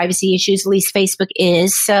addressing privacy issues. At least Facebook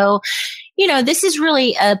is. So, this is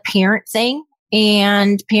really a parent thing.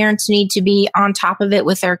 And parents need to be on top of it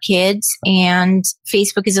with their kids. And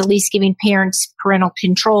Facebook is at least giving parents parental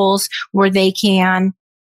controls where they can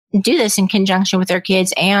do this in conjunction with their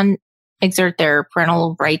kids and exert their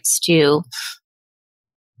parental rights to,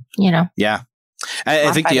 Yeah.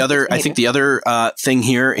 I think the other thing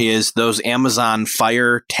here is those Amazon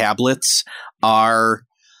Fire tablets are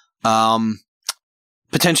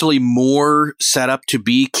potentially more set up to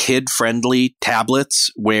be kid-friendly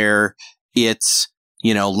tablets where it's,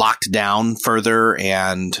 locked down further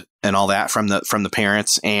and all that from the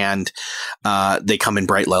parents. And, they come in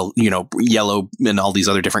bright, yellow and all these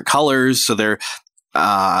other different colors. So they're,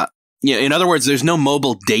 in other words, there's no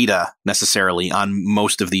mobile data necessarily on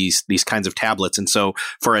most of these kinds of tablets. And so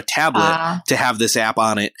for a tablet to have this app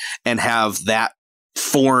on it and have that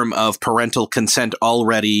form of parental consent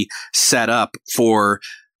already set up for,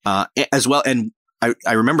 as well. And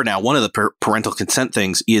I remember now one of the parental consent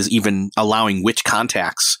things is even allowing which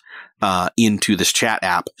contacts into this chat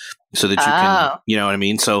app so that you can, you know what I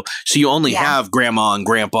mean? So you only have grandma and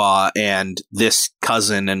grandpa and this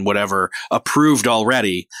cousin and whatever approved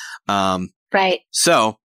already. Right.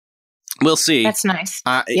 So we'll see. That's nice.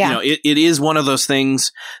 You know, it is one of those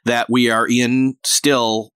things that we are in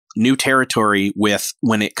still new territory with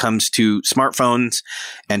when it comes to smartphones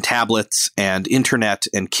and tablets and internet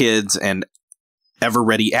and kids and ever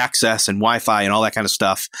ready access and Wi-Fi and all that kind of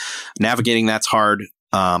stuff. Navigating that's hard.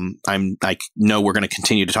 I know we're going to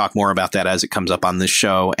continue to talk more about that as it comes up on this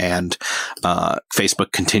show, and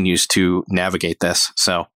Facebook continues to navigate this.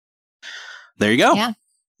 So there you go. Yeah.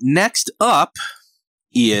 Next up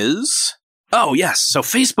is, oh yes, so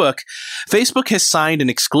Facebook has signed an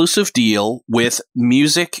exclusive deal with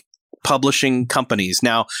music publishing companies.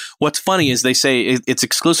 Now, what's funny is they say it's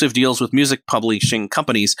exclusive deals with music publishing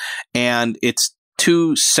companies, and it's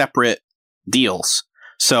two separate deals.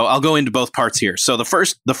 So I'll go into both parts here. So the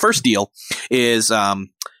first deal is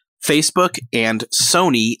Facebook and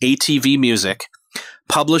Sony ATV Music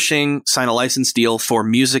publishing sign a license deal for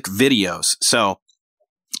music videos. So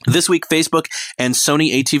this week, Facebook and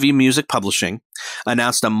Sony ATV Music Publishing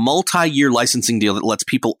announced a multi-year licensing deal that lets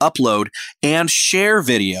people upload and share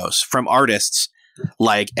videos from artists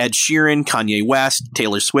like Ed Sheeran, Kanye West,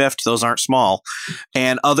 Taylor Swift, those aren't small,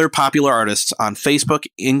 and other popular artists on Facebook,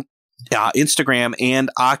 Instagram, and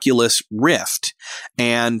Oculus Rift.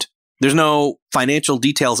 And there's no financial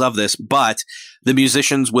details of this, but the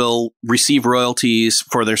musicians will receive royalties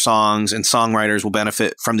for their songs, and songwriters will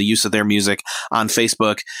benefit from the use of their music on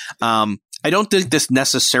Facebook. I don't think this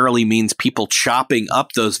necessarily means people chopping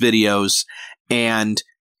up those videos and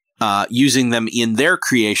using them in their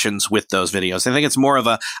creations with those videos. I think it's more of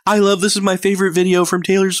a, this is my favorite video from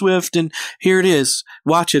Taylor Swift, and here it is.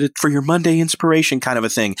 Watch it for your Monday inspiration kind of a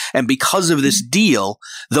thing. And because of this deal,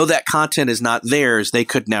 though that content is not theirs, they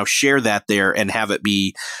could now share that there and have it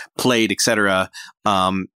be played, etc.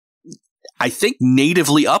 I think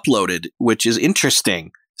natively uploaded, which is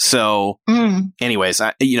interesting. So anyways,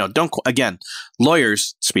 don't, again,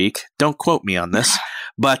 lawyers speak, don't quote me on this,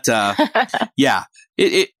 but yeah.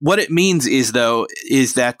 What it means is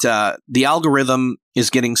that the algorithm is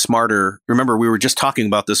getting smarter. Remember, we were just talking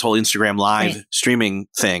about this whole Instagram live streaming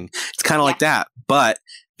thing. It's kind of like that, but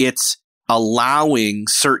it's allowing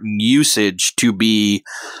certain usage to be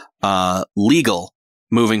legal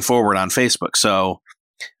moving forward on Facebook. So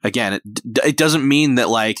again, it doesn't mean that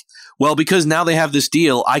because now they have this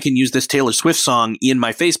deal, I can use this Taylor Swift song in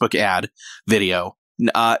my Facebook ad video.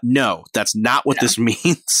 No, that's not what this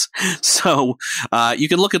means. So you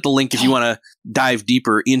can look at the link if you want to dive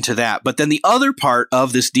deeper into that. But then the other part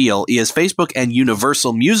of this deal is Facebook and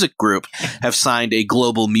Universal Music Group have signed a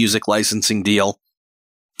global music licensing deal.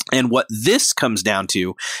 And what this comes down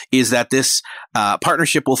to is that this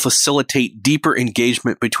partnership will facilitate deeper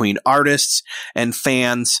engagement between artists and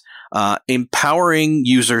fans, empowering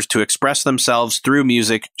users to express themselves through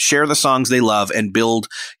music, share the songs they love, and build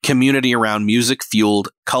community around music-fueled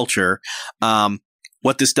culture.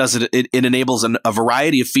 What this does, it enables a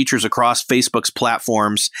variety of features across Facebook's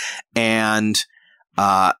platforms, and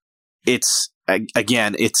it's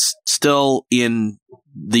still in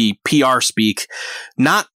the PR speak,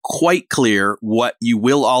 not quite clear what you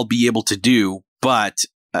will all be able to do, but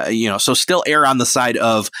so still err on the side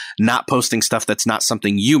of not posting stuff that's not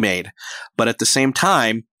something you made. But at the same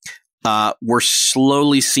time, we're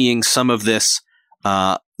slowly seeing some of this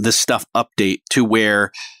stuff update to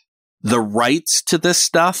where the rights to this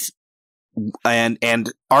stuff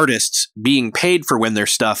and artists being paid for when their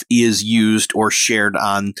stuff is used or shared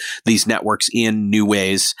on these networks in new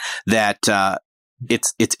ways that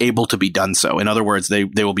it's able to be done so. In other words, they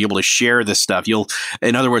will be able to share this stuff.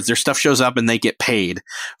 In other words, their stuff shows up and they get paid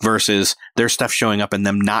versus their stuff showing up and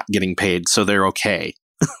them not getting paid. So they're okay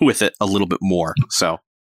with it a little bit more. So.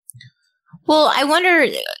 Well, I wonder,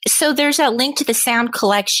 so there's a link to the sound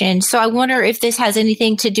collection. So I wonder if this has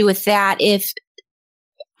anything to do with that, if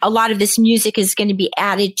a lot of this music is going to be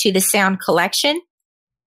added to the sound collection.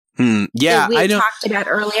 Yeah, we talked about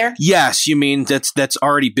earlier. Yes, you mean that's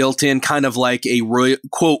already built in, kind of like a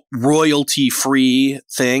quote royalty-free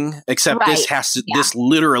thing. Except this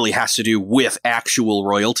literally has to do with actual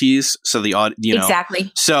royalties. So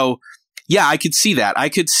exactly. So yeah, I could see that. I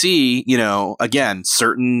could see again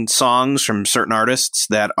certain songs from certain artists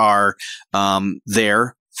that are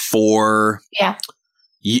there for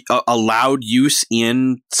allowed use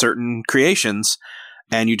in certain creations.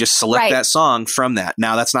 And you just select that song from that.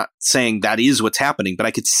 Now, that's not saying that is what's happening, but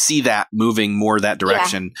I could see that moving more that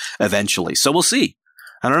direction eventually. So we'll see.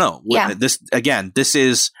 I don't know. Yeah. This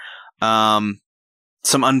is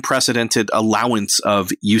some unprecedented allowance of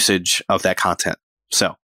usage of that content.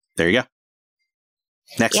 So there you go.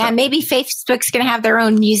 Next up. Maybe Facebook's going to have their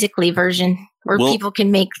own Musical.ly version where people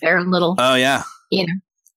can make their little. Oh yeah.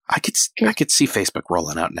 I could see Facebook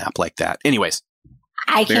rolling out an app like that. Anyways.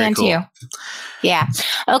 I can too. Yeah.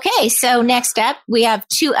 Okay. So next up, we have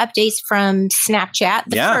 2 updates from Snapchat.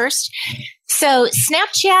 The first. So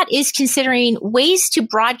Snapchat is considering ways to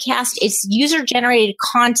broadcast its user-generated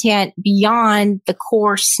content beyond the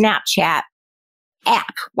core Snapchat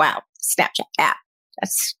app. Wow. Snapchat app.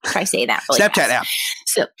 Let's try saying that. Really Snapchat fast. app.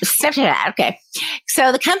 So Snapchat app. Okay.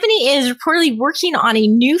 So the company is reportedly working on a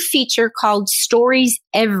new feature called Stories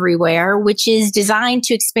Everywhere, which is designed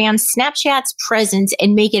to expand Snapchat's presence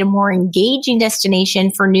and make it a more engaging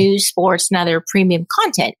destination for news, sports, and other premium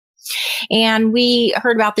content. And we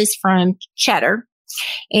heard about this from Cheddar.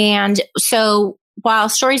 And so while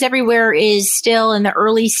Stories Everywhere is still in the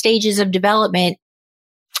early stages of development,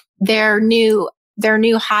 their new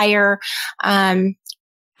hire,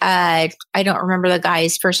 I don't remember the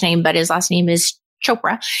guy's first name, but his last name is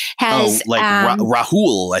Chopra.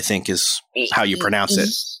 Rahul, I think is how you pronounce it.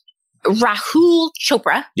 Rahul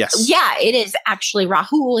Chopra. Yes. Yeah, it is actually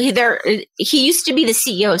Rahul. He used to be the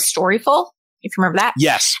CEO of Storyful, if you remember that.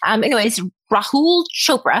 Yes. Anyways, Rahul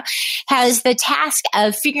Chopra has the task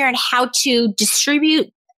of figuring out how to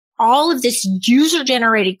distribute all of this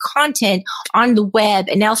user-generated content on the web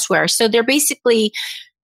and elsewhere. So they're basically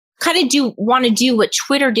kind of want to do what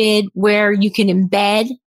Twitter did, where you can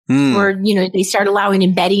embed, or, they start allowing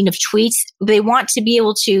embedding of tweets. They want to be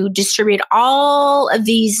able to distribute all of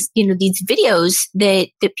these, these videos that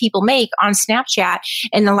people make on Snapchat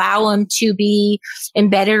and allow them to be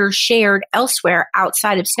embedded or shared elsewhere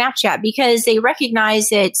outside of Snapchat, because they recognize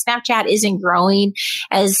that Snapchat isn't growing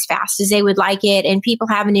as fast as they would like it. And people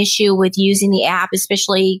have an issue with using the app,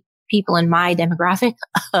 especially people in my demographic,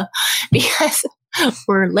 because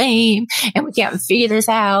we're lame and we can't figure this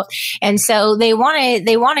out. And so they want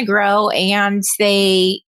to grow, and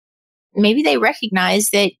they recognize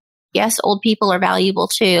that, yes, old people are valuable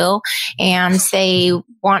too. And they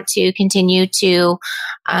want to continue to,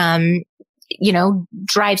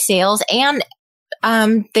 drive sales, and,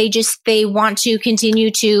 they want to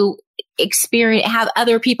continue to have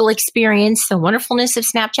other people experience the wonderfulness of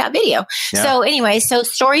Snapchat video. Yeah. So anyway,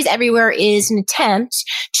 Stories Everywhere is an attempt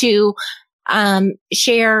to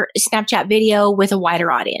share Snapchat video with a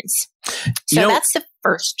wider audience. So that's the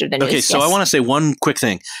first of the news. Okay, so I want to say one quick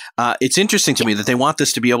thing. It's interesting to me that they want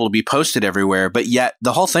this to be able to be posted everywhere, but yet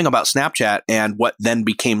the whole thing about Snapchat and what then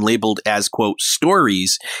became labeled as, quote,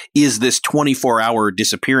 stories is this 24-hour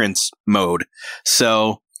disappearance mode.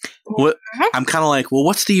 So I'm kind of like, well,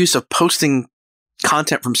 what's the use of posting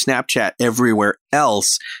content from Snapchat everywhere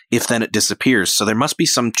else if then it disappears? So there must be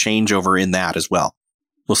some changeover in that as well.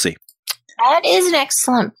 We'll see. That is an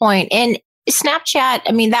excellent point. And Snapchat,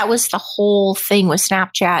 I mean, that was the whole thing with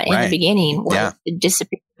Snapchat in the beginning, with the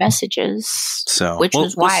disappearing messages, which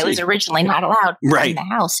was why it was originally not allowed in the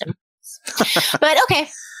house. But okay.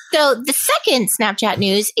 So the second Snapchat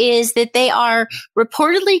news is that they are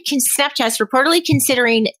Snapchat's reportedly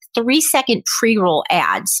considering 3-second pre-roll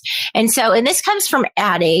ads. And this comes from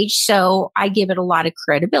Ad Age, so I give it a lot of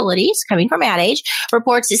credibility. It's coming from Ad Age.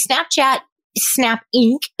 Reports that Snap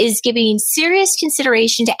Inc. is giving serious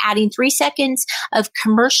consideration to adding 3 seconds of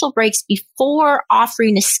commercial breaks before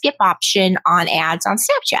offering a skip option on ads on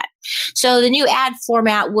Snapchat. So the new ad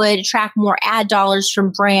format would attract more ad dollars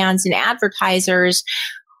from brands and advertisers.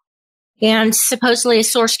 And supposedly a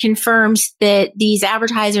source confirms that these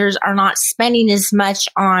advertisers are not spending as much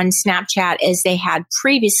on Snapchat as they had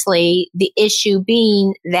previously. The issue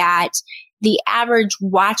being that the average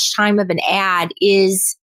watch time of an ad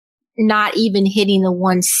is not even hitting the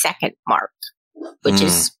 1 second mark, which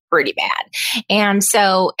is pretty bad. And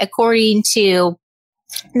so according to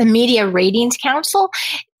the Media Ratings Council,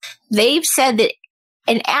 they've said that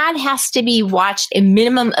an ad has to be watched a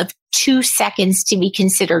minimum of 2 seconds to be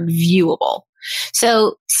considered viewable.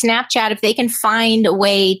 So Snapchat, if they can find a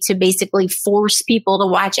way to basically force people to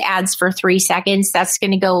watch ads for 3 seconds, that's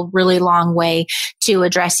going to go a really long way to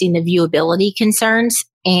addressing the viewability concerns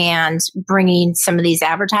and bringing some of these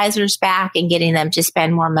advertisers back and getting them to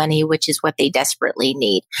spend more money, which is what they desperately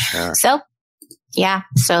need. Sure. So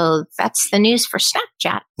that's the news for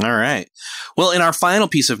Snapchat. All right. Well, in our final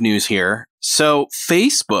piece of news here, so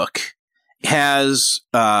Facebook is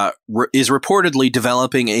reportedly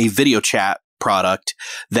developing a video chat product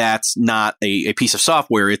that's not a piece of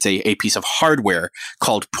software. It's a piece of hardware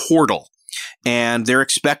called Portal. and they're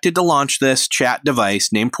expected to launch this chat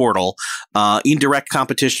device named Portal in direct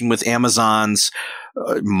competition with Amazon's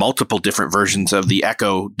multiple different versions of the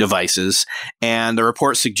Echo devices. And the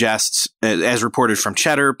report suggests, as reported from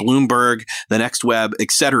Cheddar, Bloomberg, The Next Web,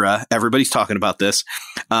 etc., everybody's talking about this,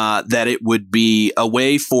 that it would be a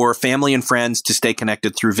way for family and friends to stay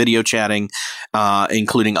connected through video chatting,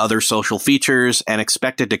 including other social features, and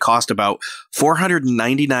expected to cost about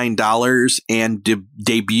 $499 and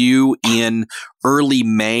debut in early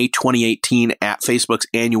May 2018 at Facebook's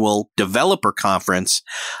annual developer conference.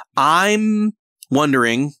 I'm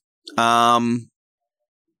wondering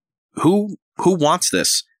who wants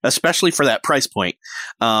this, especially for that price point.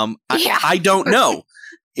 I don't know.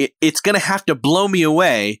 It's going to have to blow me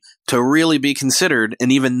away to really be considered.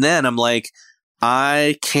 And even then, I'm like,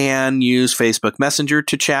 I can use Facebook Messenger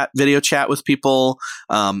to video chat with people.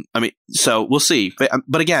 So we'll see.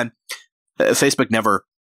 But again, Facebook never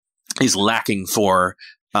is lacking for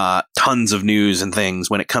tons of news and things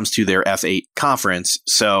when it comes to their F8 conference.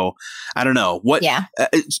 So I don't know what. Yeah.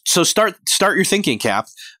 So start your thinking cap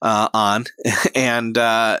on, and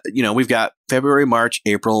we've got February, March,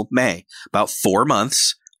 April, May, about 4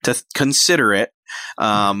 months to consider it.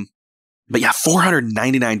 But yeah,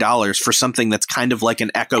 $499 for something that's kind of like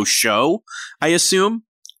an Echo Show, I assume.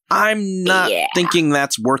 I'm not thinking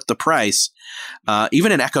that's worth the price.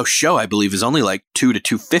 Even an Echo Show, I believe, is only like $200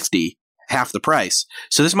 to $250. Half the price.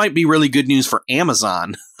 So this might be really good news for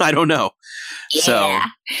Amazon. I don't know. Yeah. So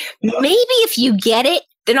maybe if you get it,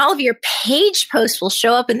 then all of your page posts will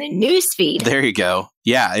show up in the news feed. There you go.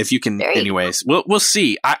 Yeah, if you can. Anyways, we'll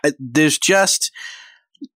see. There's just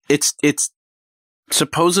it's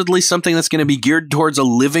supposedly something that's going to be geared towards a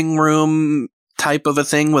living room type of a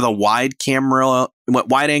thing with a wide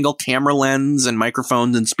angle camera lens and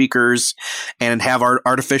microphones and speakers, and have our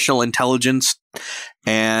artificial intelligence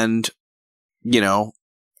and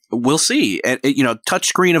we'll see.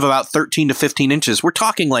 Touchscreen of about 13 to 15 inches. We're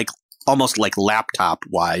talking like almost like laptop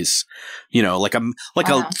wise, like a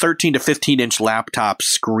 13 to 15 inch laptop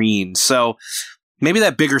screen. So maybe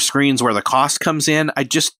that bigger screen's where the cost comes in. I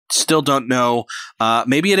just still don't know.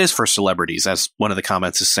 Maybe it is for celebrities, as one of the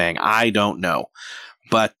comments is saying. I don't know.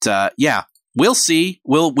 But yeah, we'll see.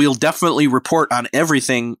 We'll definitely report on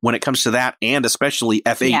everything when it comes to that, and especially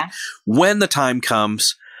F8 when the time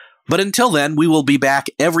comes. But until then, we will be back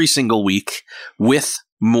every single week with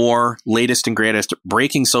more latest and greatest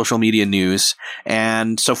breaking social media news.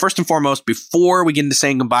 And so first and foremost, before we get into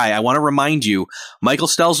saying goodbye, I want to remind you, Michael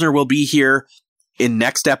Stelzner will be here in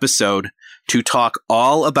next episode to talk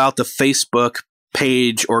all about the Facebook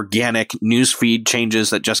page organic newsfeed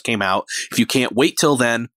changes that just came out. If you can't wait till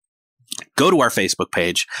then, go to our Facebook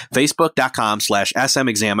page,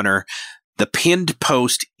 facebook.com/smexaminer. The pinned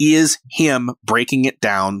post is him breaking it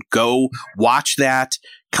down. Go watch that,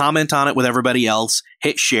 comment on it with everybody else,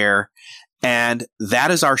 hit share. And that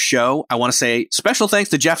is our show. I want to say special thanks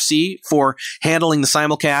to Jeff C. for handling the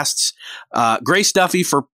simulcasts, Grace Duffy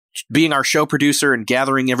for being our show producer and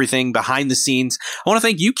gathering everything behind the scenes. I want to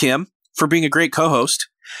thank you, Kim, for being a great co-host.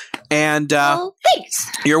 And thanks.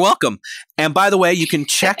 You're welcome. And by the way, you can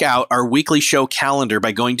check out our weekly show calendar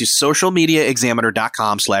by going to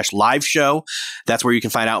socialmediaexaminer.com/live show. That's where you can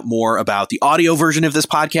find out more about the audio version of this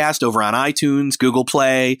podcast over on iTunes, Google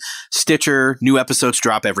Play, Stitcher. New episodes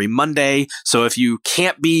drop every Monday. So if you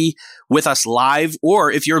can't be with us live, or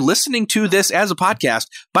if you're listening to this as a podcast,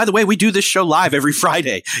 by the way, we do this show live every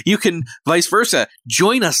Friday. You can vice versa,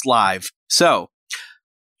 join us live. So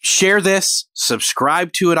share this,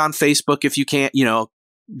 subscribe to it on Facebook if you can't,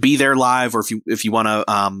 be there live, or if you want to,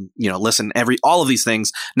 listen all of these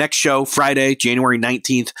things. Next show, Friday, January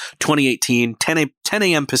 19th, 2018, 10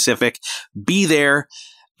 a.m. Pacific. Be there.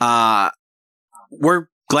 We're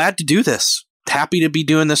glad to do this. Happy to be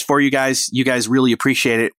doing this for you guys. You guys really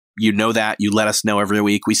appreciate it. You know that. You let us know every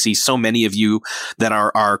week. We see so many of you that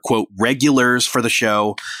are our quote regulars for the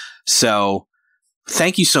show. So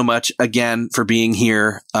thank you so much again for being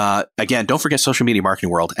here. Again, don't forget Social Media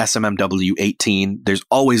Marketing World, SMMW 18. There's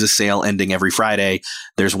always a sale ending every Friday.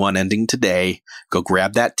 There's one ending today. Go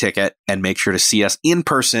grab that ticket and make sure to see us in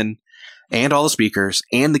person, and all the speakers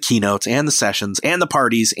and the keynotes and the sessions and the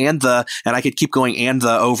parties and I could keep going and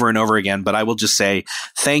the over and over again, but I will just say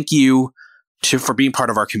thank you for being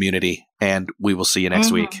part of our community, and we will see you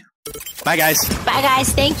next week. Bye, guys. Bye,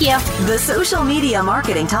 guys. Thank you. The Social Media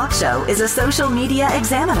Marketing Talk Show is a Social Media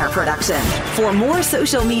Examiner production. For more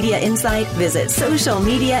social media insight, visit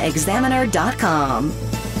socialmediaexaminer.com.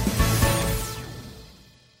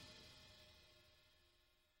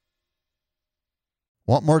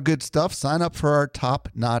 Want more good stuff? Sign up for our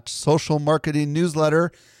top-notch social marketing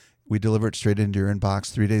newsletter. We deliver it straight into your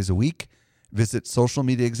inbox 3 days a week. Visit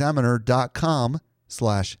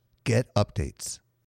socialmediaexaminer.com/get updates.